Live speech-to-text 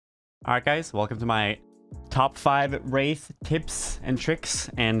Alright guys, welcome to my top 5 Wraith tips and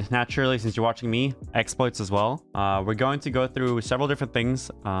tricks, and naturally, since you're watching me, exploits as well. We're going to go through several different things.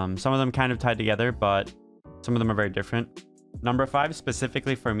 Some of them kind of tied together, but some of them are very different. Number 5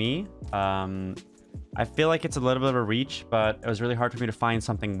 specifically for me, I feel like it's a little bit of a reach, but it was really hard for me to find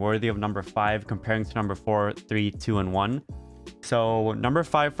something worthy of number 5 comparing to number 4, 3, 2, and 1. So number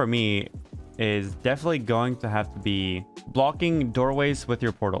 5 for me is definitely going to have to be blocking doorways with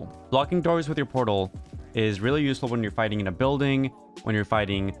your portal. Blocking doorways with your portal is really useful when you're fighting in a building, when you're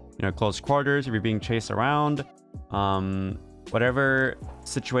fighting, close quarters, if you're being chased around, whatever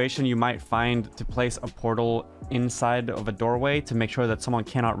situation you might find to place a portal inside of a doorway to make sure that someone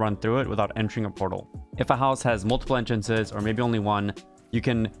cannot run through it without entering a portal. If a house has multiple entrances or maybe only one, you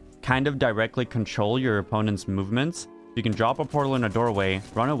can kind of directly control your opponent's movements. You can drop a portal in a doorway,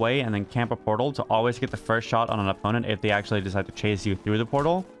 run away, and then camp a portal to always get the first shot on an opponent if they actually decide to chase you through the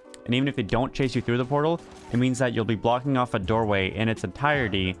portal. And even if they don't chase you through the portal, it means that you'll be blocking off a doorway in its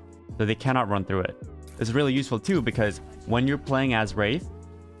entirety so they cannot run through it. This is really useful too because when you're playing as Wraith,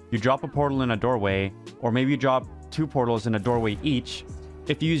 you drop a portal in a doorway, or maybe you drop 2 portals in a doorway each.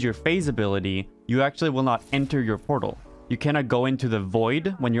 If you use your phase ability, you actually will not enter your portal. You cannot go into the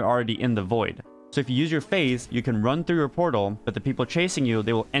void when you're already in the void. So if you use your phase, you can run through your portal, but the people chasing you,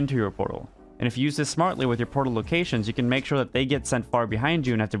 they will enter your portal. And if you use this smartly with your portal locations, you can make sure that they get sent far behind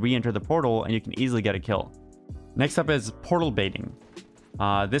you and have to re-enter the portal, and you can easily get a kill. Next up is portal baiting.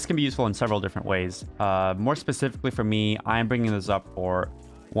 This can be useful in several different ways. More specifically for me, I'm bringing this up for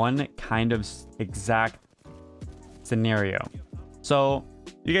one kind of exact scenario. So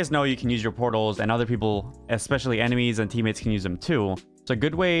you guys know you can use your portals, and other people, especially enemies and teammates, can use them too. So a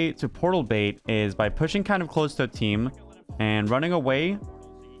good way to portal bait is by pushing kind of close to a team and running away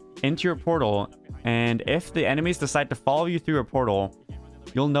into your portal. And if the enemies decide to follow you through your portal,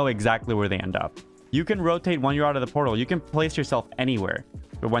 you'll know exactly where they end up. You can rotate when you're out of the portal. You can place yourself anywhere.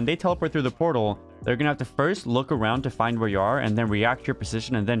 But when they teleport through the portal, they're going to have to first look around to find where you are and then react to your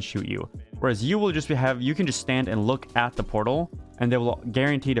position and then shoot you. Whereas you will just you can just stand and look at the portal, and they will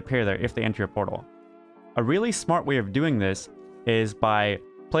guaranteed appear there if they enter your portal. A really smart way of doing this is by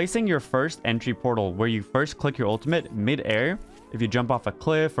placing your first entry portal where you first click your ultimate mid-air. If you jump off a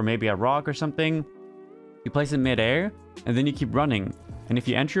cliff or maybe a rock or something, you place it mid-air and then you keep running. And if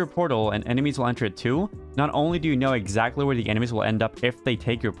you enter your portal and enemies will enter it too, not only do you know exactly where the enemies will end up if they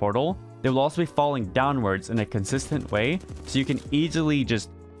take your portal, they will also be falling downwards in a consistent way, so you can easily just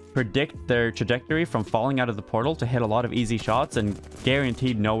predict their trajectory from falling out of the portal to hit a lot of easy shots and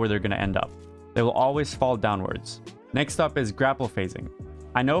guaranteed know where they're going to end up. They will always fall downwards. Next up is grapple phasing.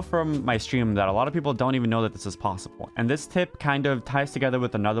 I know from my stream that a lot of people don't even know that this is possible, and this tip kind of ties together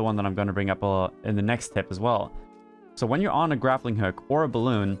with another one that I'm going to bring up in the next tip as well. So when you're on a grappling hook or a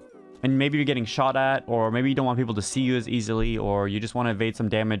balloon, and maybe you're getting shot at, or maybe you don't want people to see you as easily, or you just want to evade some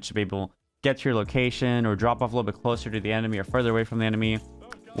damage to be able to get to your location or drop off a little bit closer to the enemy or further away from the enemy,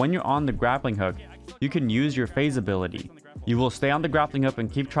 when you're on the grappling hook, you can use your phase ability. You will stay on the grappling hook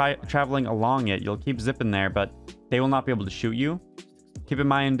and keep traveling along it. You'll keep zipping there, but they will not be able to shoot you. Keep in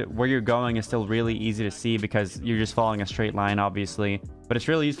mind where you're going is still really easy to see because you're just following a straight line, obviously. But it's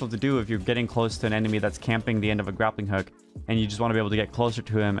really useful to do if you're getting close to an enemy that's camping the end of a grappling hook and you just want to be able to get closer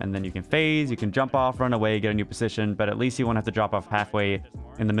to him, and then you can phase, you can jump off, run away, get a new position, but at least you won't have to drop off halfway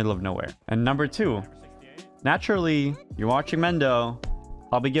in the middle of nowhere. And number 2, naturally, you're watching Mendo,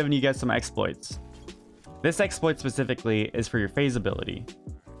 I'll be giving you guys some exploits. This exploit specifically is for your phase ability.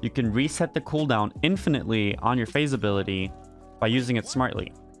 You can reset the cooldown infinitely on your phase ability by using it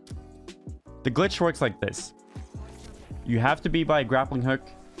smartly. The glitch works like this. You have to be by a grappling hook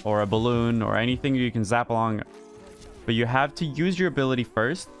or a balloon or anything you can zap along, but you have to use your ability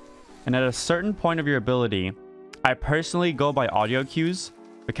first, and at a certain point of your ability, I personally go by audio cues,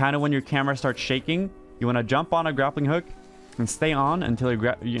 but kind of when your camera starts shaking, you want to jump on a grappling hook and stay on until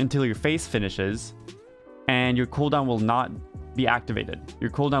your face finishes, and your cooldown will not be activated.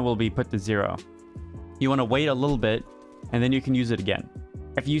 Your cooldown will be put to 0. You want to wait a little bit, and then you can use it again.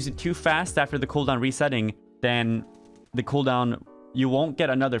 If you use it too fast after the cooldown resetting, then the cooldown, you won't get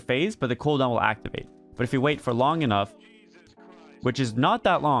another phase, but the cooldown will activate. But if you wait for long enough, which is not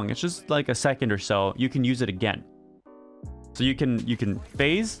that long, it's just like a second or so, you can use it again. So you can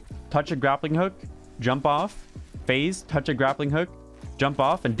phase, touch a grappling hook, jump off, phase, touch a grappling hook, jump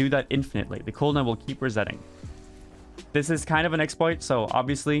off, and do that infinitely. The cooldown will keep resetting. This is kind of an exploit, so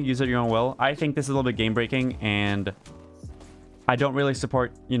obviously use it at your own will. I think this is a little bit game breaking, and I don't really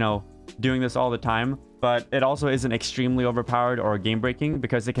support, doing this all the time, but it also isn't extremely overpowered or game breaking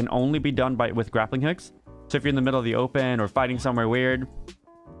because it can only be done with grappling hooks. So if you're in the middle of the open or fighting somewhere weird,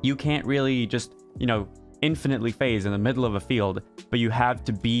 you can't really just, you know, infinitely phase in the middle of a field, but you have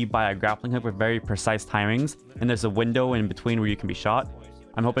to be by a grappling hook with very precise timings, and there's a window in between where you can be shot.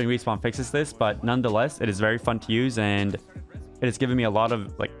 I'm hoping Respawn fixes this, but nonetheless, it is very fun to use, and it has given me a lot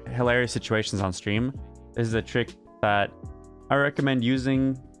of like hilarious situations on stream. This is a trick that I recommend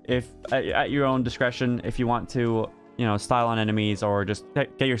using if at your own discretion, if you want to, you know, style on enemies or just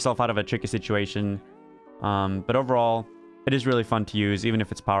get yourself out of a tricky situation. But overall, it is really fun to use, even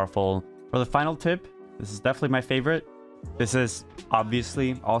if it's powerful. For the final tip, this is definitely my favorite. This is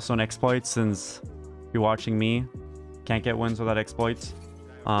obviously also an exploit, since you're watching me. Can't get wins without exploits.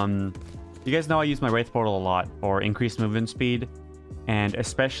 You guys know I use my Wraith portal a lot for increased movement speed, and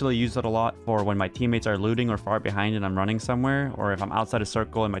especially use it a lot for when my teammates are looting or far behind and I'm running somewhere, or if I'm outside a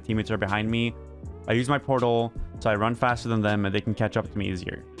circle and my teammates are behind me. I use my portal so I run faster than them and they can catch up to me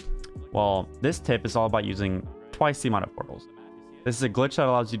easier. Well, this tip is all about using twice the amount of portals. This is a glitch that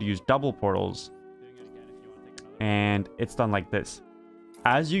allows you to use double portals, and it's done like this.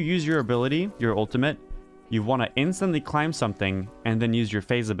 As you use your ability, your ultimate, you want to instantly climb something and then use your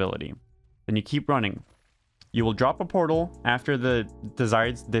phase ability. Then you keep running. You will drop a portal after the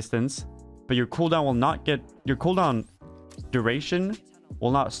desired distance, but your cooldown will not get... Your cooldown duration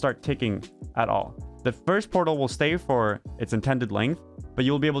will not start ticking at all. The first portal will stay for its intended length, but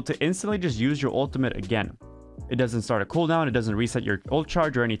you'll be able to instantly just use your ultimate again. It doesn't start a cooldown, it doesn't reset your ult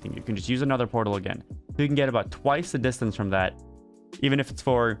charge or anything. You can just use another portal again. So you can get about twice the distance from that, even if it's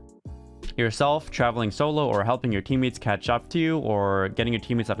for yourself traveling solo or helping your teammates catch up to you or getting your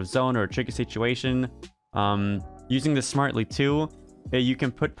teammates out of zone or a tricky situation. Using this smartly too, you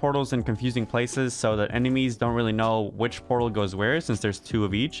can put portals in confusing places so that enemies don't really know which portal goes where, since there's two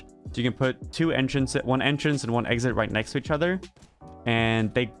of each. So you can put one entrance and one exit right next to each other,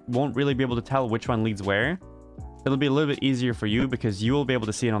 and they won't really be able to tell which one leads where. It'll be a little bit easier for you because you will be able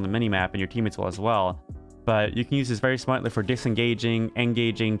to see it on the minimap, and your teammates will as well. But you can use this very smartly for disengaging,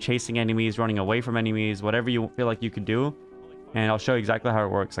 engaging, chasing enemies, running away from enemies, whatever you feel like you could do. And I'll show you exactly how it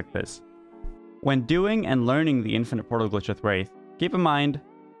works like this. When doing and learning the infinite portal glitch with Wraith, keep in mind,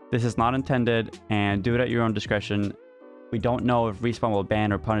 this is not intended, and do it at your own discretion. We don't know if Respawn will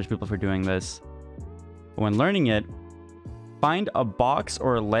ban or punish people for doing this. But when learning it, find a box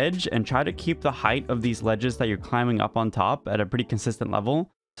or a ledge and try to keep the height of these ledges that you're climbing up on top at a pretty consistent level,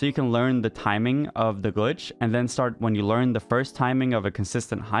 so you can learn the timing of the glitch, and then when you learn the first timing of a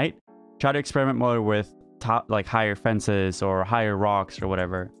consistent height, try to experiment more with higher fences or higher rocks or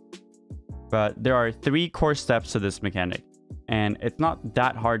whatever. But there are 3 core steps to this mechanic, and it's not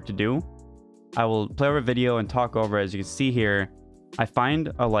that hard to do. I will play over a video and talk over. As you can see here, I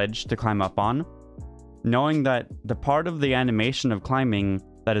find a ledge to climb up on, knowing that the part of the animation of climbing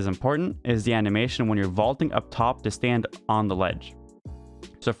that is important is the animation when you're vaulting up top to stand on the ledge.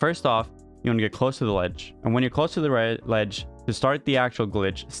 So first off, you want to get close to the ledge, and when you're close to the ledge, to start the actual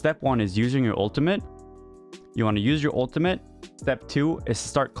glitch, step 1 is using your ultimate. You want to use your ultimate. Step 2 is to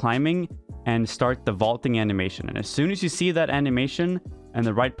start climbing and start the vaulting animation. And as soon as you see that animation and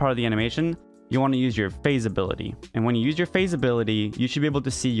the right part of the animation, you want to use your phase ability. And when you use your phase ability, you should be able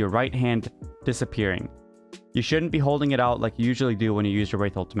to see your right hand disappearing. You shouldn't be holding it out like you usually do when you use your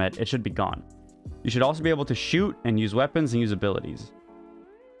Wraith ultimate. It should be gone. You should also be able to shoot and use weapons and use abilities.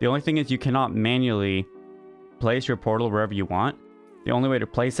 The only thing is you cannot manually place your portal wherever you want. The only way to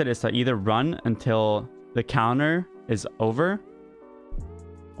place it is to either run until the counter is over,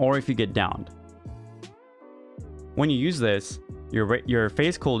 or if you get downed. When you use this, your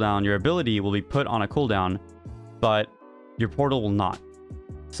phase cooldown, your ability will be put on a cooldown, but your portal will not.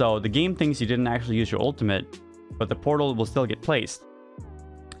 So the game thinks you didn't actually use your ultimate, but the portal will still get placed.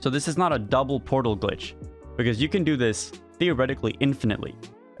 So this is not a double portal glitch, because you can do this theoretically infinitely.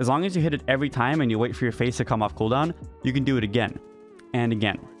 As long as you hit it every time and you wait for your phase to come off cooldown, you can do it again and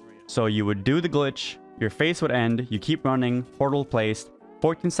again. So you would do the glitch, your phase would end, you keep running, portal placed.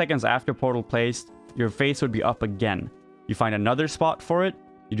 14 seconds after portal placed, your phase would be up again. You find another spot for it,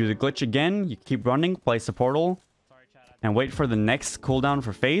 you do the glitch again, you keep running, place the portal, and wait for the next cooldown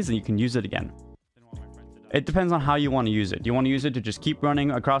for phase, and you can use it again. It depends on how you want to use it. Do you want to use it to just keep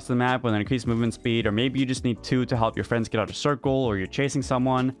running across the map with an increased movement speed, or maybe you just need 2 to help your friends get out of circle, or you're chasing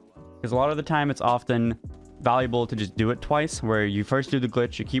someone? Because a lot of the time it's often valuable to just do it twice, where you first do the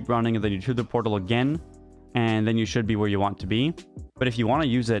glitch, you keep running, and then you do the portal again, and then you should be where you want to be. But if you want to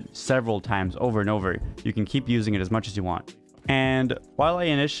use it several times over and over, you can keep using it as much as you want. And while I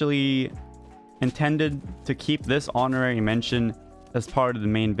initially intended to keep this honorary mention as part of the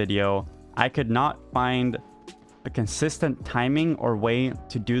main video, I could not find a consistent timing or way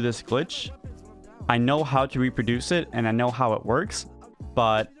to do this glitch. I know how to reproduce it and I know how it works,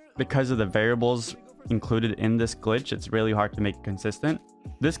 but because of the variables included in this glitch, it's really hard to make it consistent.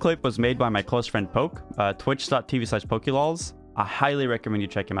 This clip was made by my close friend Poke, twitch.tv/pokelols. I highly recommend you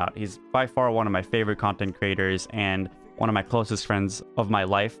check him out. He's by far one of my favorite content creators and one of my closest friends of my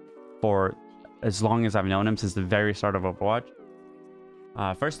life for as long as I've known him, since the very start of Overwatch.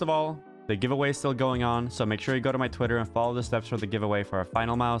 First of all, the giveaway is still going on, so make sure you go to my Twitter and follow the steps for the giveaway for our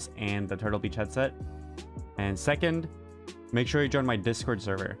final mouse and the Turtle Beach headset. And second, make sure you join my Discord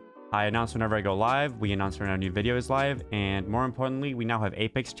server. I announce whenever I go live, we announce when our new video is live, and more importantly, we now have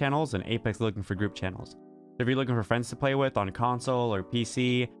Apex channels, and Apex is looking for group channels. So if you're looking for friends to play with on console or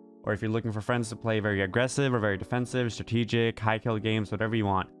PC, or if you're looking for friends to play very aggressive or very defensive, strategic, high kill games, whatever you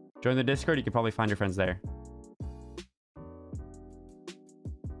want, join the Discord. You can probably find your friends there.